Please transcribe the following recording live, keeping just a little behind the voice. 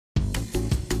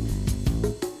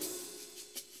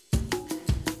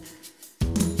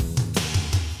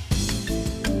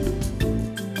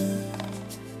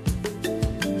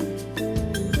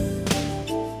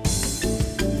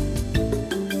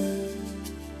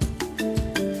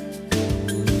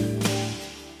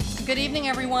evening,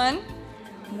 everyone.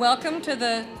 Welcome to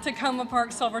the Takoma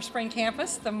Park Silver Spring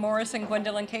campus, the Morris and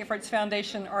Gwendolyn Cafritz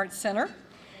Foundation Arts Center.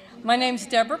 My name's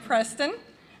Deborah Preston.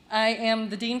 I am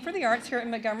the Dean for the Arts here at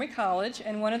Montgomery College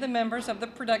and one of the members of the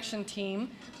production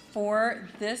team for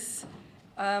this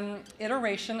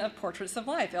iteration of Portraits of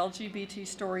Life, LGBT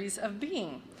Stories of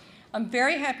Being. I'm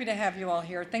very happy to have you all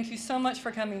here. Thank you so much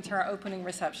for coming to our opening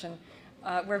reception.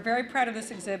 We're very proud of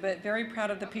this exhibit, very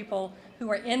proud of the people who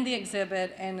are in the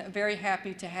exhibit, and very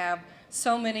happy to have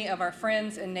so many of our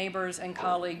friends and neighbors and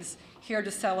colleagues here to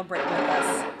celebrate with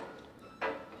us.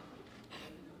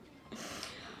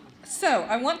 So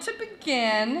I want to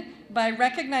begin by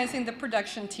recognizing the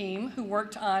production team who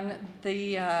worked on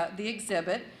the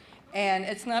exhibit, and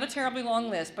it's not a terribly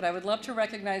long list, but I would love to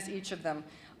recognize each of them.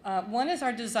 One is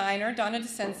our designer, Donna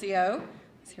DeCencio.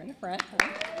 He's here in the front.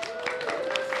 Hello.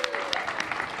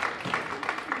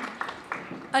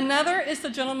 Another is the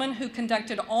gentleman who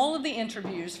conducted all of the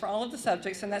interviews for all of the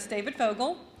subjects, and that's David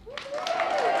Vogel.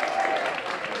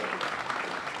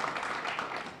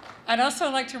 I'd also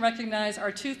like to recognize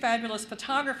our two fabulous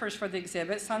photographers for the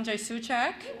exhibit, Sanjay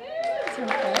Suchak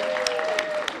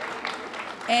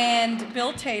and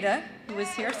Bill Tata, who is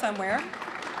here somewhere.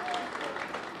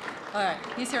 All right,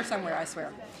 he's here somewhere, I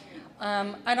swear.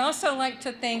 I'd also like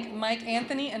to thank Mike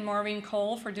Anthony and Maureen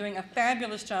Cole for doing a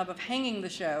fabulous job of hanging the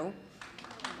show.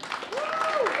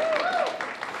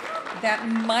 That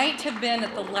might have been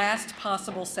at the last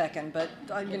possible second, but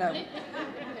you know,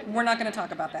 we're not going to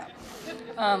talk about that.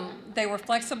 They were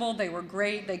flexible, they were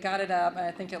great, they got it up, and I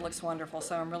think it looks wonderful,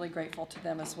 so I'm really grateful to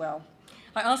them as well.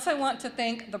 I also want to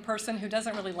thank the person who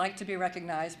doesn't really like to be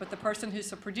recognized, but the person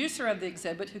who's the producer of the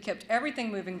exhibit, who kept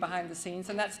everything moving behind the scenes,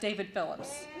 and that's David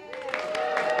Phillips.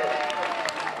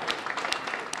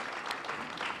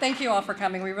 Thank you all for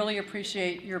coming. We really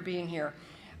appreciate your being here.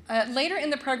 Later in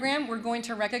the program, we're going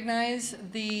to recognize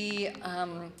the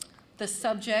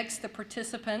subjects, the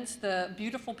participants, the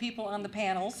beautiful people on the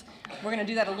panels. We're going to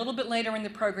do that a little bit later in the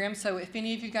program, so if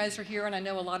any of you guys are here, and I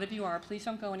know a lot of you are, please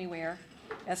don't go anywhere.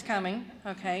 That's coming,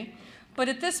 okay? But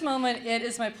at this moment, it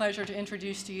is my pleasure to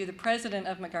introduce to you the president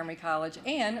of Montgomery College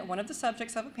and one of the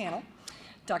subjects of a panel,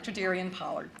 Dr. Darian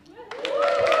Pollard.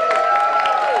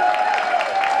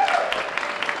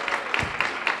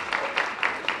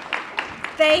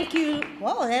 Thank you.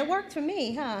 Whoa, that worked for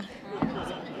me, huh?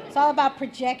 It's all about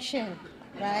projection,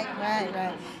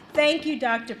 right. Thank you,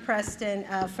 Dr. Preston,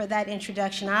 for that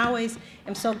introduction. I always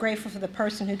am so grateful for the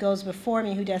person who goes before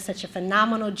me who does such a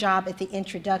phenomenal job at the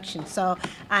introduction. So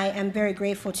I am very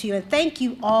grateful to you. And thank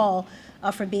you all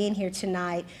for being here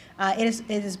tonight. It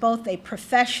is both a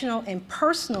professional and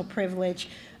personal privilege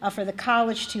for the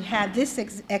college to have this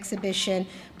exhibition,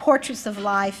 Portraits of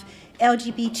Life,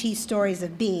 LGBT Stories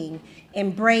of Being,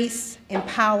 Embrace,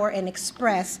 Empower, and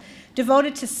Express,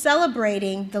 devoted to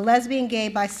celebrating the lesbian, gay,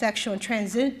 bisexual, and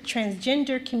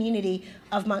transgender community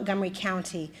of Montgomery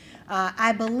County.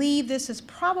 I believe this is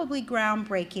probably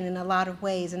groundbreaking in a lot of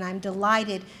ways, and I'm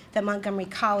delighted that Montgomery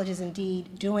College is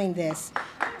indeed doing this.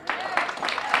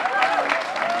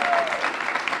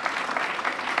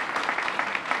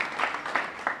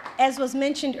 As was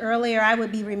mentioned earlier, I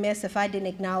would be remiss if I didn't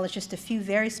acknowledge just a few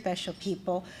very special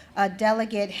people.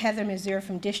 Delegate Heather Mazur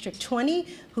from District 20,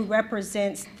 who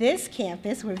represents this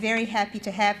campus. We're very happy to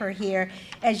have her here.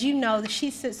 As you know, she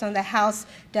sits on the House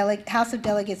of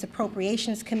Delegates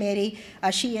Appropriations Committee.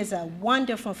 She is a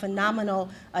wonderful, phenomenal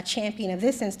champion of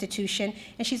this institution,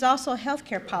 and she's also a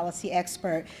healthcare policy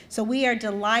expert. So we are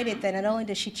delighted that not only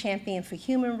does she champion for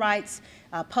human rights,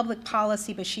 public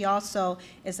policy, but she also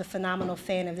is a phenomenal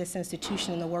fan of this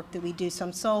institution and the work that we do. So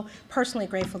I'm so personally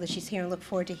grateful that she's here and look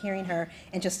forward to hearing her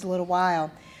in just a little while.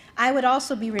 I would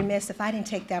also be remiss if I didn't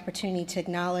take the opportunity to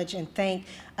acknowledge and thank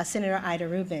Senator Ida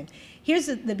Rubin. Here's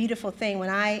the beautiful thing. When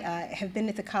I have been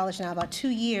at the college now about 2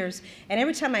 years, and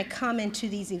every time I come into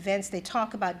these events, they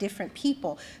talk about different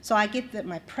people. So I get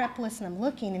my prep list, and I'm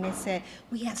looking, and they said,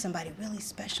 we have somebody really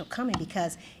special coming,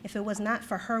 because if it was not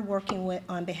for her working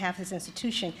on behalf of this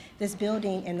institution, this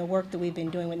building and the work that we've been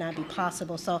doing would not be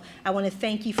possible. So I want to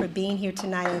thank you for being here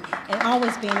tonight and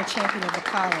always being a champion of the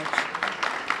college.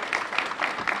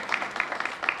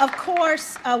 Of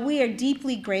course, we are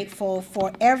deeply grateful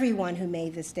for everyone who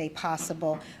made this day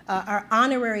possible. Our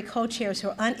honorary co-chairs who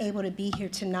are unable to be here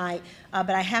tonight,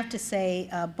 but I have to say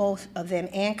both of them,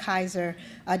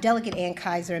 Delegate Ann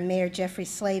Kaiser and Mayor Jeffrey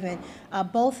Slavin,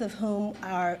 both of whom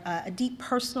are deep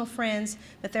personal friends,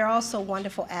 but they're also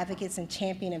wonderful advocates and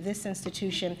champions of this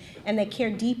institution, and they care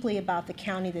deeply about the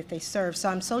county that they serve. So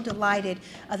I'm so delighted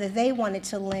that they wanted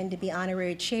to lend to be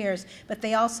honorary chairs, but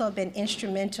they also have been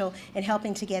instrumental in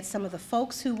helping to looking at some of the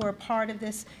folks who were a part of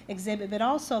this exhibit, but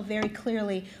also very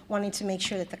clearly wanting to make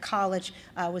sure that the college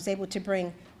was able to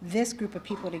bring this group of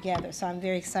people together. So I'm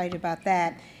very excited about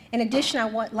that. In addition, I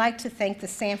would like to thank the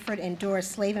Sanford and Doris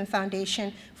Slavin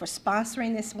Foundation for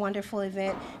sponsoring this wonderful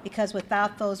event, because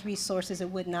without those resources, it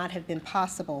would not have been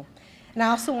possible. And I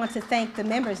also want to thank the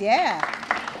members. Yeah.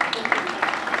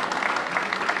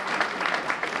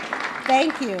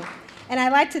 Thank you. And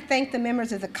I'd like to thank the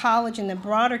members of the college and the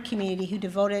broader community who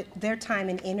devoted their time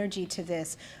and energy to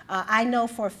this. I know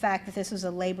for a fact that this was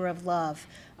a labor of love,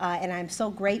 and I'm so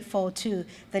grateful to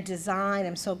the design.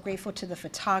 I'm so grateful to the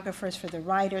photographers, for the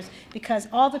writers, because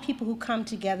all the people who come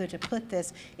together to put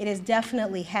this, it has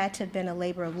definitely had to have been a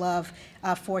labor of love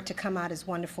for it to come out as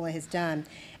wonderful as it has done.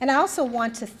 And I also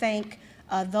want to thank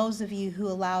those of you who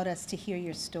allowed us to hear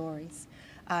your stories.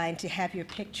 And to have your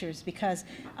pictures, because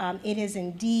it is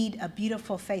indeed a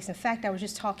beautiful face. In fact, I was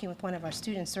just talking with one of our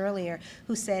students earlier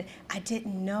who said, I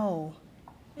didn't know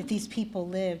that these people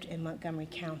lived in Montgomery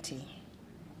County.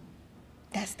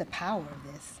 That's the power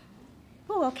of this.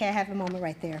 Oh, okay, I have a moment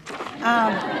right there.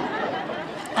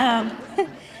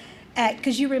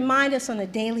 Because you remind us on a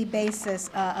daily basis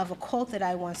of a quote that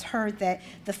I once heard, that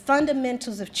the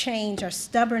fundamentals of change are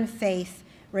stubborn faith,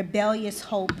 rebellious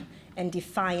hope, and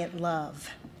defiant love.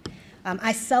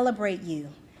 I celebrate you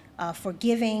for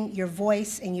giving your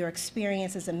voice and your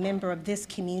experience as a member of this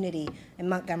community in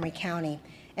Montgomery County.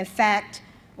 In fact,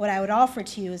 what I would offer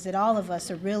to you is that all of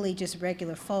us are really just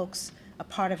regular folks, a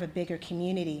part of a bigger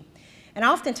community. And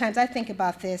oftentimes I think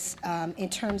about this in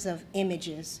terms of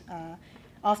images.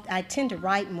 I tend to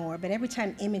write more, but every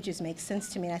time images make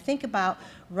sense to me, and I think about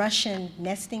Russian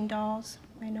nesting dolls.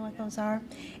 I know what those are.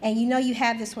 And you know you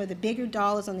have this where the bigger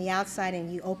doll is on the outside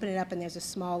and you open it up and there's a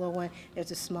smaller one,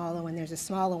 there's a smaller one, there's a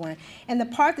smaller one. And the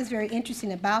part that's very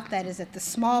interesting about that is that the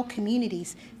small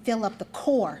communities fill up the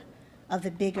core of the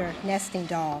bigger nesting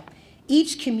doll.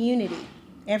 Each community,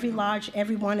 every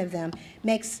one of them,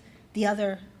 makes the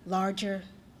other larger,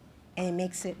 and it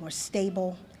makes it more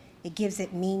stable. It gives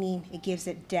it meaning, it gives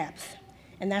it depth.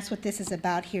 And that's what this is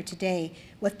about here today.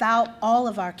 Without all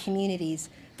of our communities,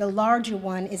 the larger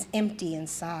one is empty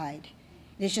inside.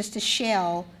 It is just a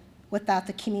shell without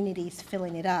the communities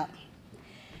filling it up.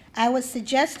 I would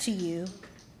suggest to you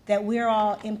that we're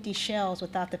all empty shells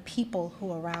without the people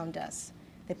who are around us,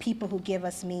 the people who give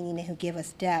us meaning and who give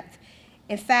us depth.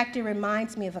 In fact, it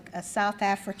reminds me of a South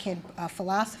African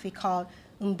philosophy called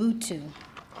Ubuntu.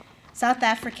 South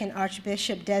African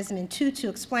Archbishop Desmond Tutu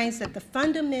explains that the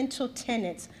fundamental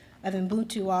tenets of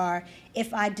Ubuntu are,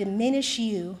 if I diminish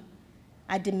you,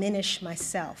 I diminish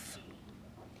myself.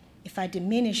 If I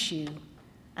diminish you,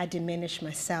 I diminish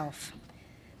myself.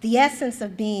 The essence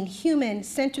of being human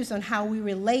centers on how we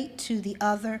relate to the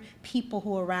other people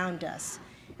who are around us,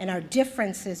 and our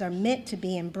differences are meant to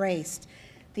be embraced.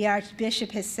 The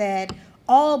Archbishop has said,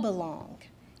 all belong,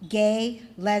 gay,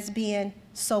 lesbian,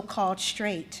 so-called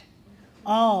straight.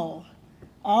 All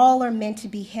are meant to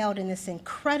be held in this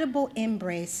incredible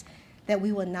embrace that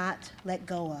we will not let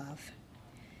go of.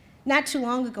 Not too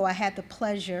long ago, I had the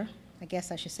pleasure, I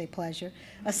guess I should say pleasure,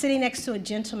 of sitting next to a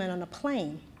gentleman on a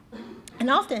plane. And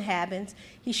often happens,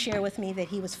 he shared with me that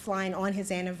he was flying on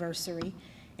his anniversary,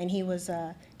 and he was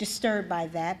disturbed by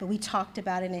that, but we talked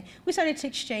about it, and we started to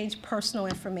exchange personal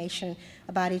information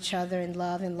about each other and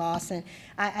love and loss. And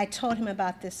I told him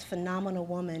about this phenomenal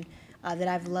woman that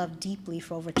I've loved deeply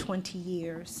for over 20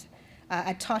 years.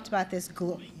 I talked about this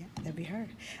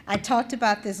I talked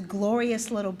about this glorious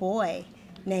little boy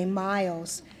named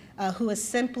Miles, who is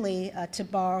simply, to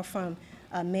borrow from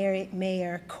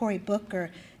Mayor Cory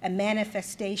Booker, a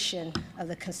manifestation of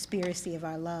the conspiracy of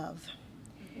our love.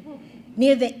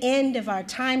 Near the end of our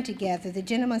time together, the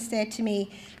gentleman said to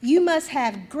me, you must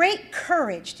have great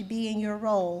courage to be in your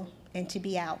role and to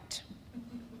be out.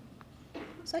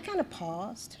 So I kind of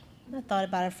paused. I thought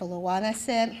about it for a little while, and I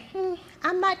said,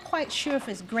 I'm not quite sure if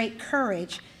it's great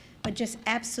courage, but just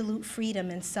absolute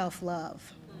freedom and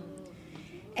self-love.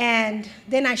 And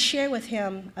then I shared with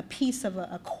him a piece of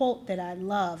a quote that I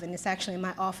love, and it's actually in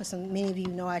my office, and many of you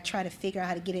know I try to figure out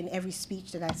how to get in every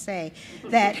speech that I say.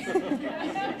 That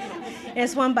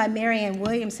it's one by Marianne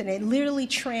Williamson. It literally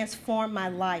transformed my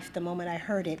life the moment I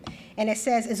heard it. And it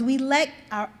says, as we let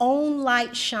our own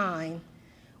light shine,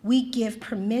 we give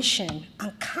permission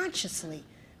unconsciously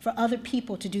for other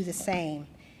people to do the same.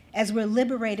 As we're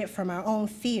liberated from our own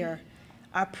fear,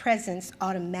 our presence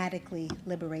automatically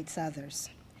liberates others.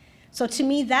 So to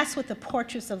me, that's what the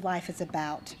Portraits of Life is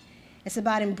about. It's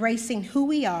about embracing who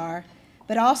we are,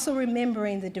 but also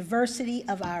remembering the diversity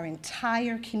of our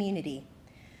entire community.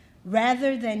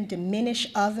 Rather than diminish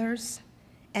others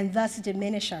and thus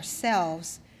diminish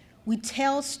ourselves, we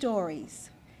tell stories.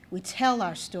 We tell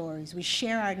our stories. We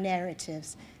share our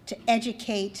narratives to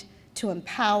educate, to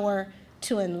empower,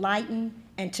 to enlighten,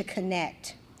 and to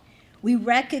connect. We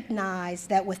recognize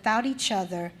that without each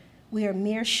other, we are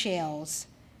mere shells.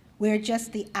 We're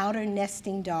just the outer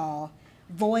nesting doll,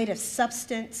 void of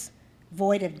substance,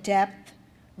 void of depth,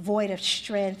 void of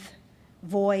strength,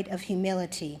 void of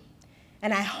humility.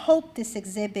 And I hope this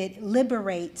exhibit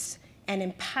liberates and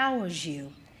empowers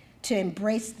you to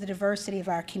embrace the diversity of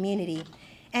our community.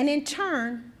 And in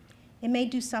turn, it may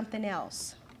do something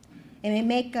else. It may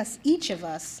make us, each of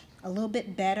us, a little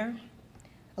bit better,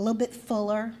 a little bit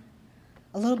fuller,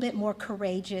 a little bit more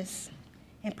courageous,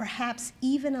 and perhaps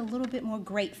even a little bit more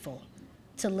grateful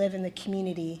to live in the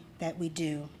community that we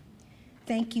do.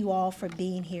 Thank you all for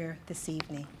being here this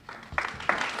evening.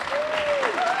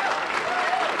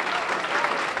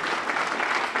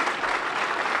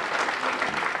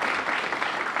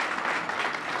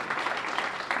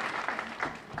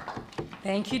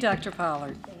 Thank you, Dr.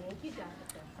 Pollard. Thank you, Dr.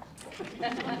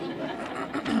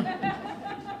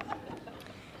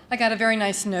 I got a very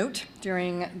nice note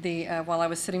during the, while I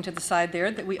was sitting to the side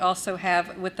there, that we also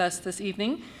have with us this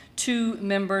evening 2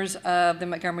 members of the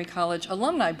Montgomery College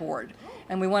Alumni Board,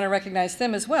 and we want to recognize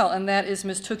them as well, and that is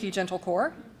Ms. Tookie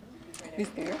Gentlecore, who's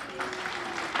here,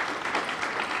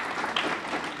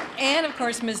 and of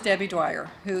course Ms. Debbie Dwyer,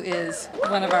 who is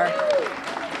one of our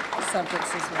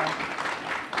subjects as well.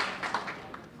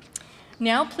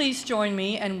 Now please join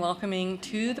me in welcoming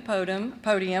to the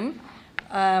podium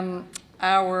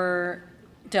our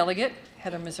delegate,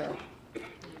 Heather Missouri.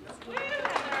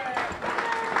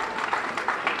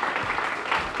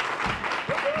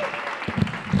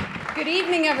 Good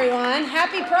evening, everyone.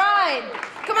 Happy Pride.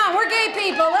 Come on, we're gay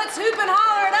people. Let's hoop and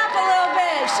holler it up a little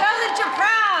bit. Show that you're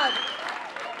proud.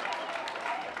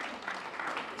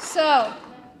 So,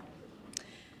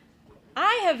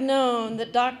 I have known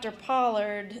that Dr.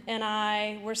 Pollard and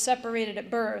I were separated at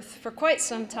birth for quite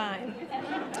some time,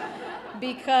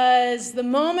 because the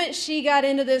moment she got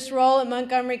into this role at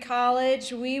Montgomery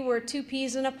College, we were 2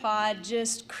 peas in a pod,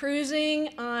 just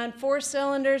cruising on 4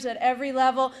 cylinders at every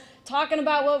level, talking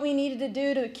about what we needed to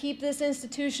do to keep this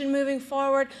institution moving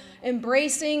forward,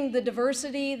 embracing the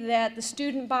diversity that the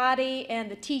student body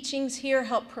and the teachings here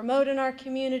help promote in our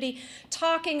community,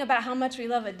 talking about how much we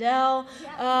love Adele.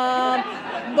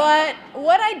 But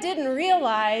what I didn't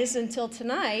realize until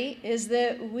tonight is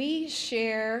that we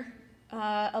share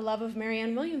a love of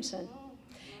Marianne Williamson.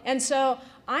 And so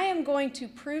I am going to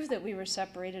prove that we were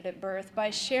separated at birth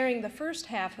by sharing the first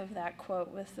half of that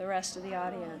quote with the rest of the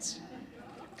audience,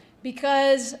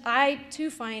 because I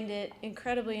too find it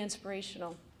incredibly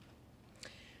inspirational.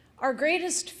 Our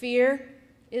greatest fear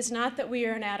is not that we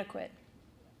are inadequate.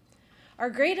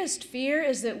 Our greatest fear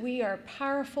is that we are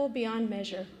powerful beyond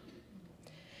measure.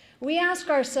 We ask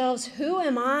ourselves, who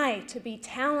am I to be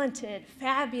talented,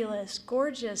 fabulous,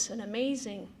 gorgeous, and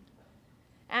amazing?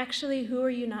 Actually, who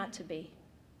are you not to be?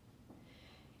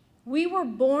 We were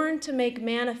born to make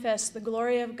manifest the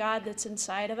glory of God that's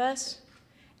inside of us,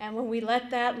 and when we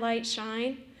let that light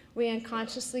shine, we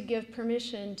unconsciously give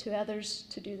permission to others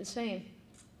to do the same.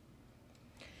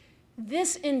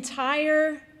 This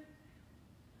entire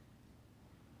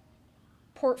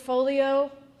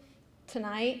portfolio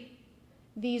tonight,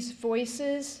 these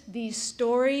voices, these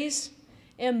stories,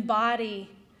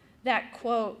 embody that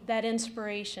quote, that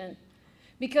inspiration.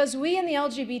 Because we in the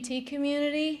LGBT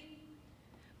community,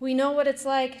 we know what it's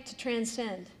like to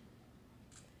transcend.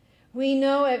 We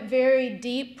know at very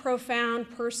deep, profound,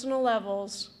 personal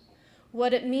levels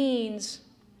what it means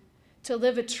to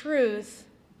live a truth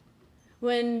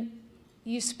when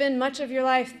you spend much of your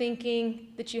life thinking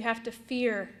that you have to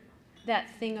fear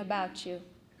that thing about you.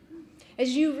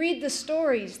 As you read the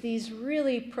stories, these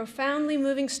really profoundly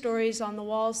moving stories on the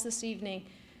walls this evening,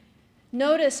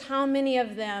 notice how many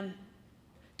of them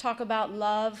talk about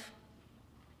love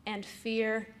and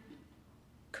fear,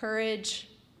 courage,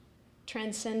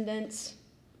 transcendence,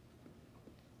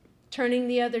 turning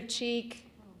the other cheek,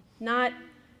 not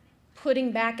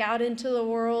putting back out into the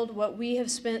world what we have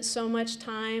spent so much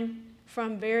time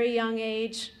from very young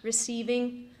age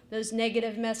receiving, those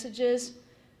negative messages,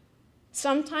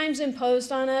 sometimes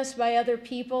imposed on us by other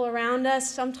people around us,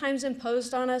 sometimes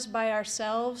imposed on us by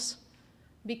ourselves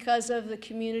because of the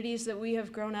communities that we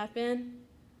have grown up in.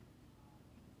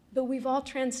 But we've all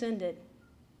transcended,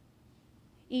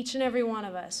 each and every one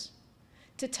of us,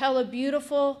 to tell a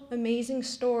beautiful, amazing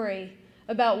story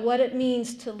about what it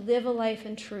means to live a life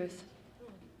in truth,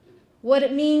 what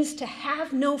it means to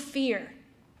have no fear,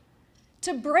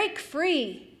 to break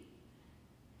free,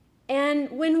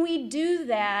 And when we do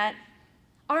that,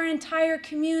 our entire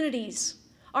communities,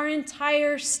 our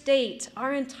entire state,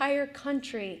 our entire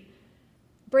country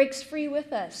breaks free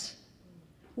with us.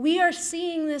 We are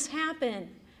seeing this happen.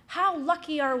 How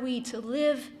lucky are we to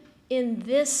live in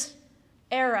this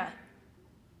era?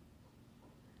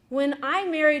 When I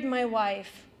married my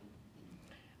wife,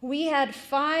 we had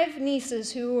 5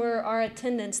 nieces who were our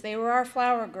attendants. They were our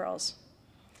flower girls.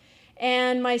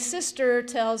 And my sister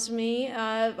tells me,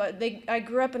 I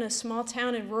grew up in a small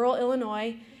town in rural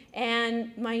Illinois,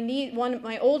 and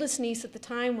my oldest niece at the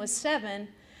time was 7,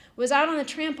 was out on a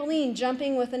trampoline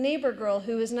jumping with a neighbor girl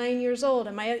who was 9 years old.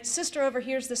 And my sister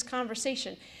overhears this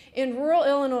conversation in rural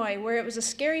Illinois, where it was a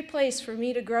scary place for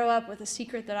me to grow up with a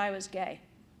secret that I was gay.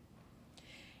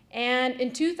 And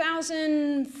in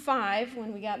 2005,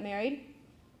 when we got married,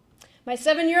 my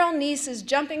 7-year-old niece is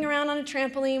jumping around on a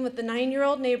trampoline with the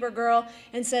 9-year-old neighbor girl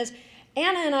and says,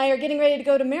 Anna and I are getting ready to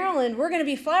go to Maryland. We're going to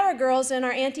be flower girls in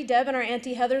our Auntie Deb and our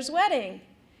Auntie Heather's wedding.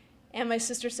 And my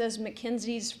sister says,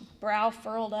 Mackenzie's brow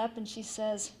furled up, and she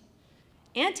says,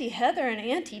 Auntie Heather and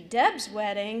Auntie Deb's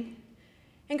wedding?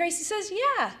 And Gracie says,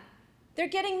 yeah, they're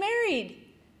getting married.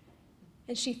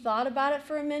 And she thought about it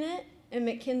for a minute, and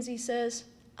Mackenzie says,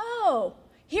 oh,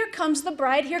 here comes the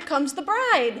bride, here comes the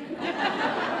bride.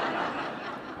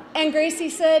 And Gracie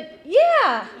said,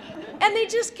 yeah. And they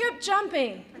just kept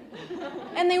jumping.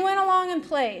 And they went along and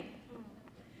played.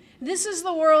 This is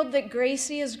the world that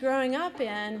Gracie is growing up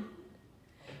in,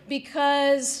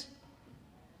 because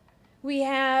we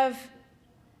have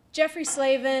Jeffrey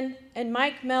Slavin and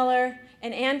Mike Miller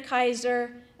and Ann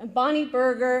Kaiser and Bonnie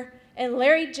Berger and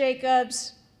Larry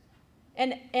Jacobs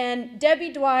and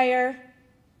Debbie Dwyer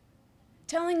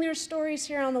telling their stories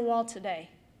here on the wall today,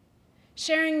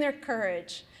 sharing their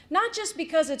courage, not just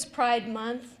because it's Pride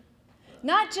Month,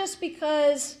 not just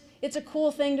because it's a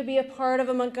cool thing to be a part of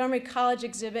a Montgomery College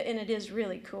exhibit, and it is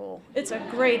really cool. It's a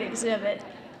great exhibit.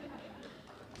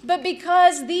 But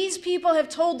because these people have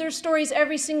told their stories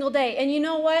every single day. And you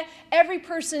know what? Every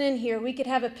person in here, we could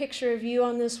have a picture of you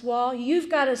on this wall. You've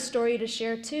got a story to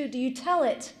share too. Do you tell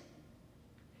it?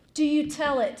 Do you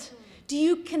tell it? Do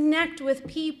you connect with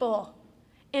people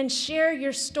and share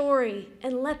your story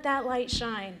and let that light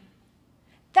shine?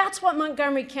 That's what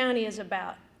Montgomery County is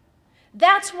about.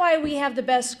 That's why we have the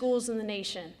best schools in the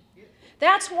nation.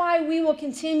 That's why we will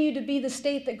continue to be the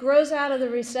state that grows out of the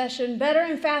recession better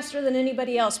and faster than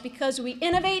anybody else, because we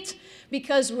innovate,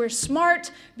 because we're smart,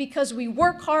 because we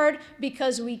work hard,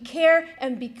 because we care,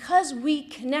 and because we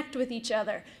connect with each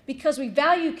other, because we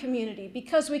value community,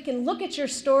 because we can look at your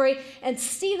story and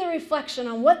see the reflection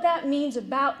on what that means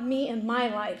about me and my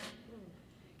life.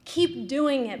 Keep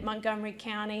doing it, Montgomery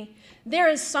County. There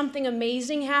is something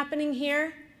amazing happening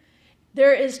here.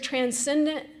 There is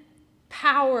transcendent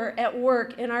power at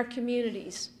work in our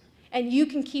communities, and you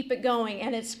can keep it going,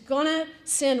 and it's gonna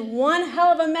send one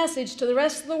hell of a message to the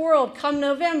rest of the world come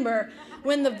November,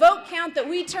 when the vote count that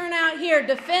we turn out here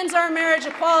defends our marriage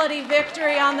equality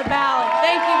victory on the ballot.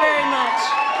 Thank you very much.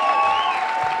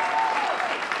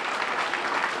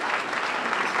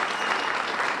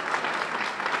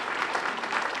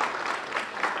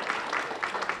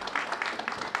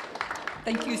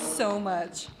 Thank you so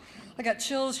much. I got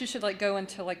chills. You should go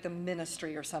into the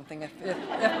ministry or something.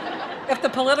 If the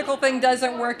political thing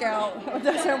doesn't work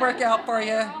out for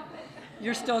you,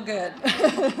 you're still good.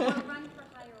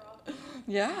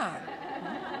 Yeah.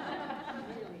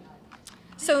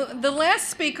 So the last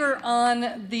speaker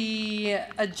on the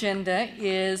agenda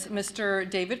is Mr.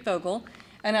 David Vogel,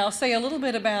 and I'll say a little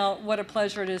bit about what a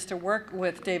pleasure it is to work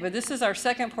with David. This is our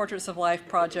second Portraits of Life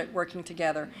project working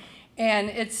together, and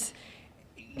it's,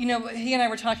 you know, he and I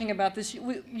were talking about this.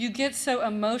 You get so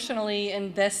emotionally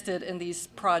invested in these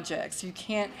projects. You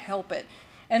can't help it.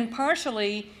 And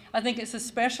partially, I think it's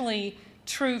especially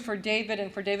true for David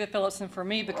and for David Phillips and for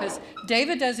me, because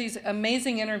David does these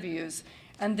amazing interviews,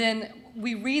 and then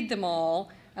we read them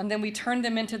all, and then we turn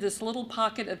them into this little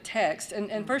pocket of text.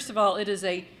 And first of all, it is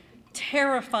a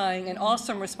terrifying and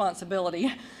awesome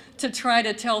responsibility to try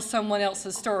to tell someone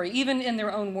else's story, even in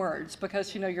their own words,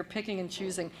 because, you know, you're picking and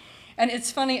choosing. And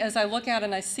it's funny, as I look out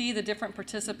and I see the different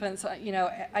participants, you know,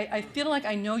 I feel like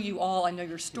I know you all. I know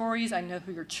your stories. I know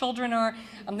who your children are.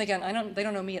 I'm thinking, they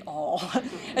don't know me at all.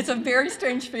 It's a very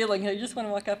strange feeling. You just want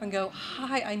to walk up and go,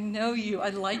 hi, I know you. I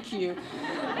like you.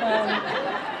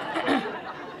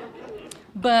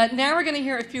 But now we're going to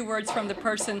hear a few words from the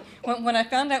person. When I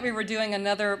found out we were doing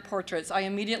another portraits, I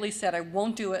immediately said I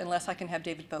won't do it unless I can have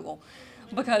David Vogel,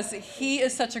 because he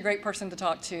is such a great person to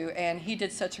talk to, and he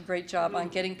did such a great job on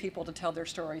getting people to tell their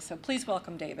stories. So please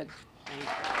welcome David.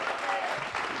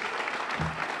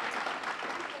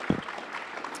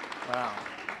 Wow.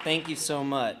 Thank you so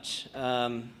much.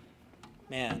 Man,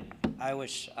 I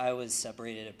wish I was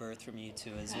separated at birth from you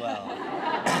two as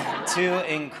well. Two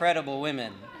incredible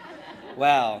women.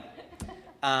 Wow.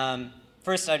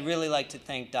 First, I'd really like to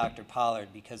thank Dr. Pollard,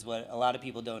 because what a lot of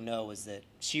people don't know was that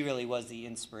she really was the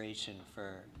inspiration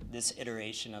for this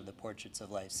iteration of the Portraits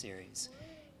of Life series.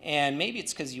 And maybe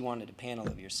it's because you wanted a panel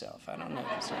of yourself. I don't know.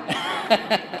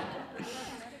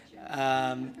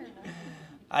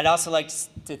 I'd also like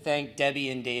to thank Debbie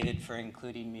and David for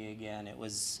including me again. It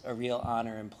was a real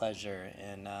honor and pleasure,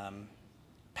 and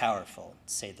powerful,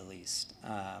 to say the least.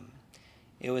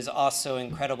 It was also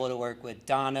incredible to work with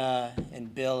Donna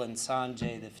and Bill and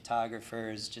Sanjay, the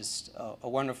photographers, just a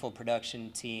wonderful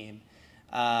production team.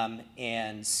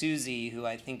 And Susie, who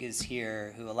I think is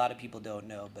here, who a lot of people don't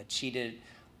know, but she did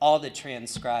all the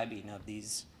transcribing of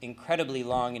these incredibly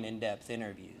long and in-depth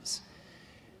interviews.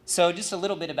 So just a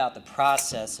little bit about the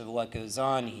process of what goes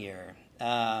on here.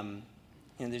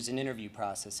 There's an interview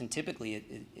process, and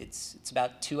typically it's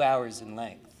about 2 hours in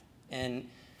length. And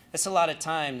that's a lot of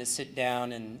time to sit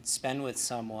down and spend with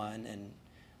someone and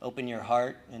open your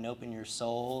heart and open your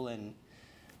soul and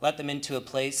let them into a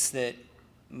place that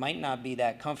might not be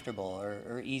that comfortable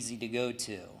or easy to go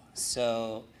to.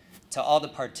 So to all the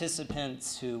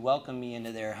participants who welcomed me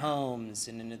into their homes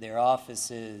and into their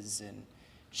offices and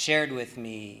shared with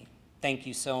me, thank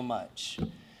you so much.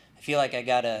 I feel like I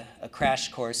got a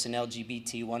crash course in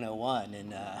LGBT 101,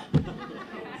 and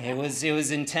it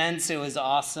was intense, it was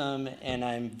awesome, and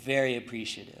I'm very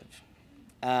appreciative.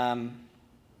 I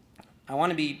want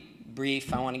to be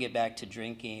brief. I want to get back to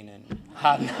drinking and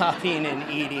hobnobbing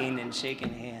and eating and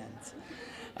shaking hands.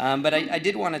 But I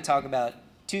did want to talk about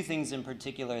two things in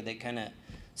particular that kind of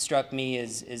struck me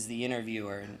as the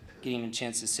interviewer and getting a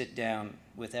chance to sit down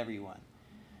with everyone.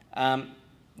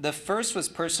 The first was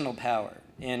personal power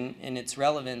and its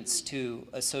relevance to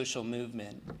a social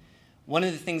movement. One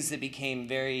of the things that became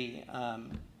very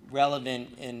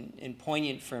relevant and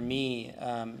poignant for me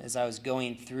as I was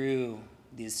going through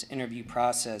this interview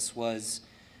process was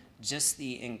just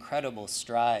the incredible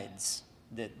strides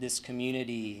that this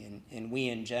community and we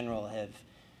in general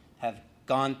have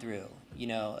gone through. You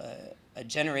know, a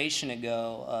generation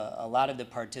ago, a lot of the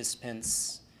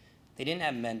participants, they didn't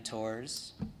have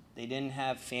mentors. They didn't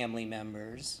have family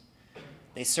members.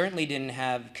 They certainly didn't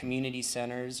have community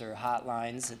centers or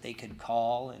hotlines that they could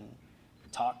call and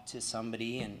talk to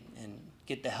somebody and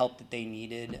get the help that they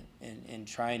needed in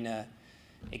trying to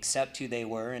accept who they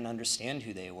were and understand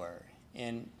who they were.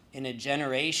 And in a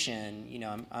generation, you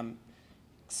know, I'm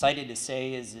excited to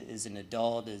say as an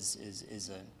adult, as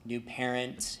a new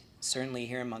parent, certainly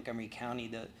here in Montgomery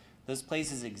County, those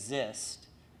places exist.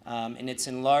 And it's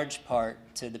in large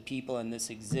part to the people in this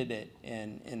exhibit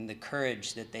and the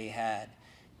courage that they had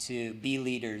to be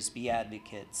leaders, be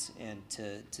advocates, and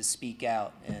to speak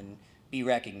out and be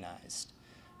recognized.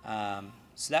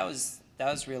 So that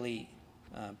was really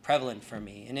prevalent for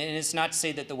me. And it's not to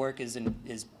say that the work is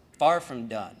far from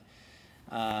done.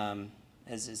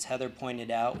 As Heather pointed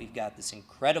out, we've got this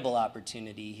incredible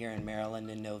opportunity here in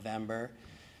Maryland in November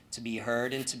to be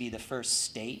heard and to be the first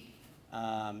state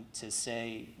to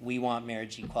say we want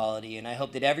marriage equality. And I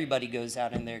hope that everybody goes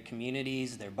out in their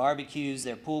communities, their barbecues,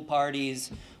 their pool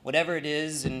parties, whatever it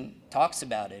is, and talks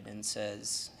about it and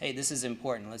says, hey, this is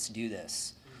important, let's do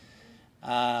this.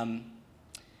 The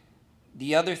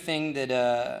other thing that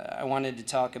I wanted to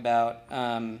talk about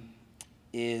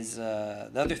is the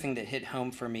other thing that hit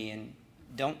home for me, and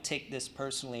don't take this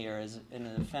personally or as an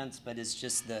offense, but it's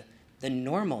just the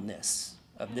normalness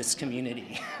of this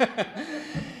community.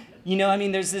 You know, I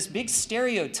mean, there's this big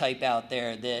stereotype out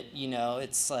there that, you know,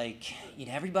 it's like, you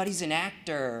know, everybody's an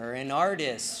actor or an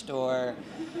artist or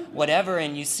whatever,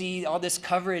 and you see all this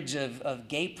coverage of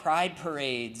gay pride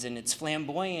parades, and it's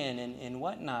flamboyant and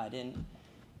whatnot. And,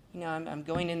 you know, I'm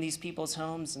going in these people's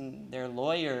homes, and they're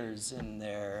lawyers, and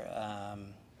they're,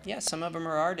 yeah, some of them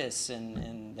are artists,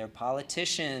 and they're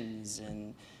politicians,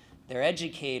 and they're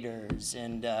educators,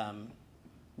 and,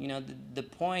 you know, the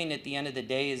point at the end of the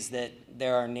day is that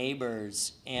they're our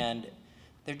neighbors, and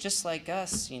they're just like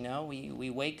us, you know. We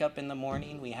wake up in the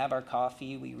morning, we have our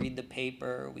coffee, we read the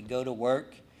paper, we go to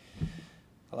work.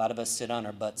 A lot of us sit on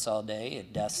our butts all day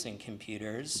at desks and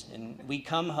computers, and we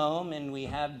come home and we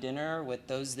have dinner with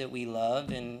those that we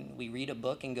love, and we read a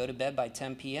book and go to bed by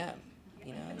 10 p.m.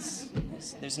 You know,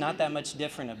 there's not that much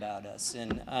different about us,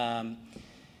 and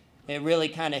it really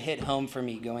kind of hit home for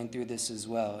me going through this as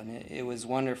well, and it was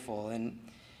wonderful. And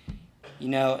you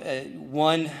know,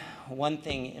 one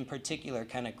thing in particular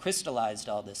kind of crystallized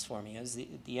all this for me. It was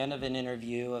the end of an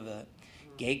interview of a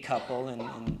gay couple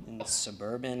in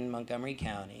suburban Montgomery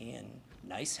County, and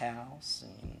nice house,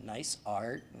 and nice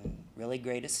art, and really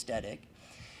great aesthetic.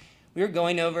 We were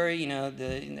going over, you know,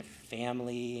 the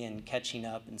family and catching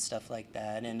up and stuff like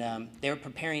that, and they were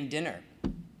preparing dinner.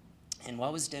 And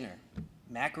what was dinner?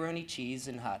 Macaroni, cheese,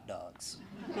 and hot dogs.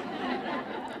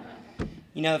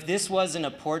 You know, if this wasn't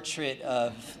a portrait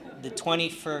of the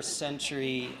 21st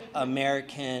century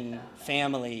American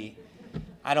family,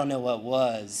 I don't know what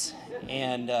was.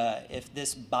 And if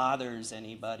this bothers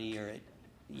anybody or it,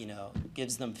 you know,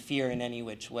 gives them fear in any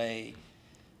which way,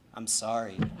 I'm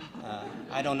sorry.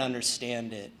 I don't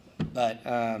understand it. But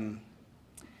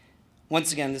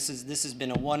once again, this has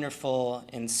been a wonderful,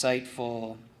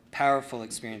 insightful, powerful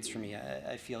experience for me.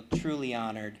 I feel truly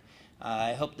honored.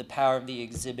 I hope the power of the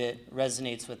exhibit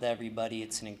resonates with everybody.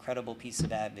 It's an incredible piece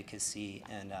of advocacy,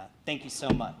 and thank you so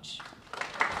much.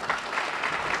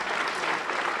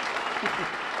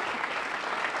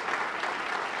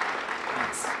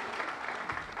 Thanks.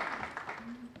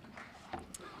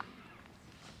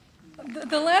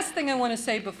 The last thing I want to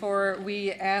say before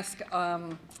we ask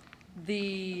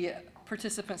the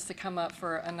participants to come up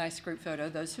for a nice group photo,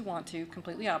 those who want to,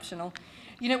 completely optional.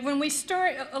 You know, when we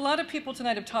start, a lot of people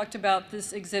tonight have talked about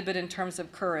this exhibit in terms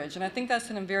of courage, and I think that's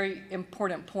a very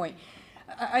important point.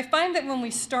 I find that when we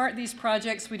start these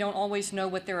projects, we don't always know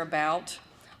what they're about.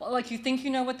 Like, you think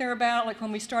you know what they're about. Like,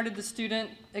 when we started the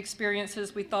student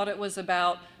experiences, we thought it was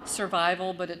about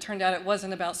survival, but it turned out it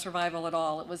wasn't about survival at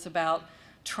all. It was about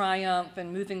triumph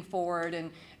and moving forward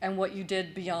and what you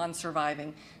did beyond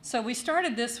surviving. So we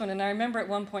started this one, and I remember at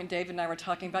one point David and I were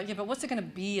talking about, yeah, but what's it going to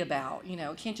be about? You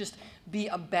know, it can't just be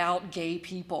about gay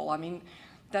people. I mean,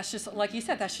 that's just, like you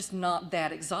said, that's just not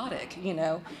that exotic, you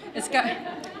know. It's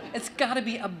got to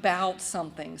be about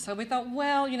something. So we thought,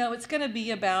 well, you know, it's going to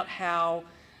be about how,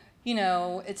 you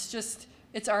know,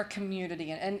 it's our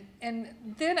community. And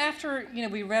then after, you know,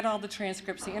 we read all the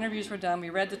transcripts, the interviews were done, we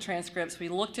read the transcripts, we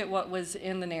looked at what was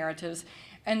in the narratives,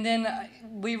 and then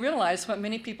we realized what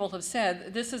many people have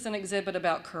said, this is an exhibit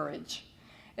about courage.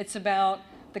 It's about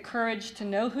the courage to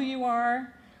know who you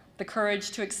are, the courage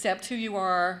to accept who you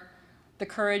are, the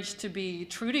courage to be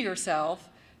true to yourself,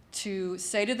 to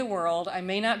say to the world, I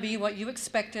may not be what you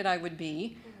expected I would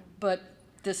be, but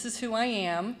this is who I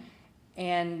am,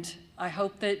 and I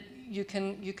hope that you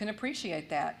can appreciate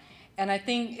that. And I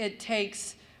think it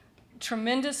takes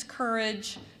tremendous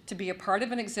courage to be a part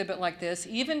of an exhibit like this.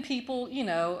 Even people,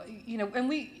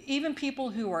 even people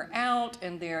who are out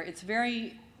and it's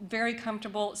very, very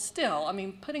comfortable. Still, I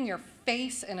mean, putting your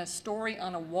face in a story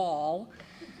on a wall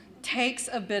takes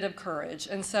a bit of courage.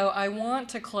 And so I want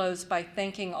to close by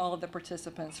thanking all of the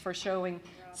participants for showing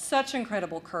such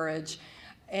incredible courage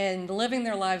and living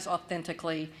their lives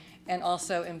authentically, and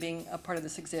also in being a part of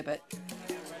this exhibit.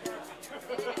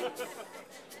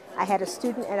 I had a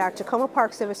student at our Takoma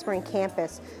Park Silver Spring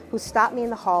campus who stopped me in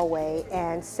the hallway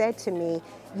and said to me,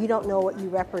 "You don't know what you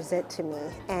represent to me."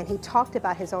 And he talked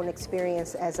about his own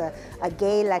experience as a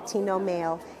gay Latino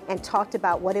male and talked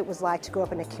about what it was like to grow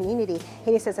up in a community.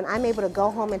 And he says, and I'm able to go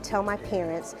home and tell my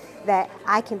parents that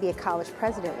I can be a college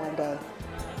president one day.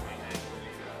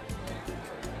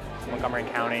 Montgomery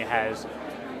County has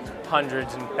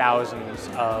hundreds and thousands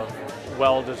of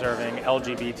well-deserving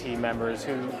LGBT members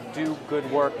who do good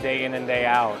work day in and day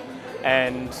out.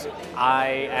 And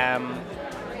I am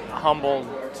humbled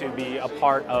to be a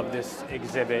part of this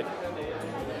exhibit,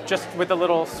 just with a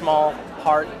little small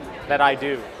part that I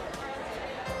do.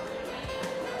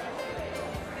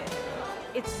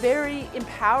 It's very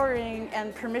empowering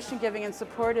and permission-giving and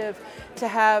supportive to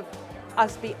have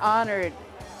us be honored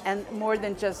and more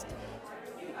than just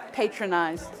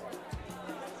patronized.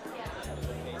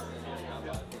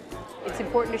 It's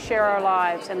important to share our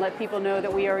lives and let people know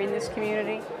that we are in this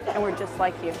community and we're just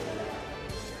like you.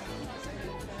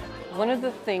 One of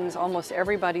the things almost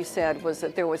everybody said was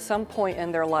that there was some point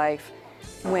in their life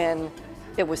when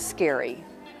it was scary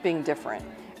being different.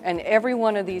 And every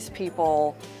one of these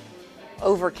people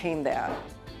overcame that.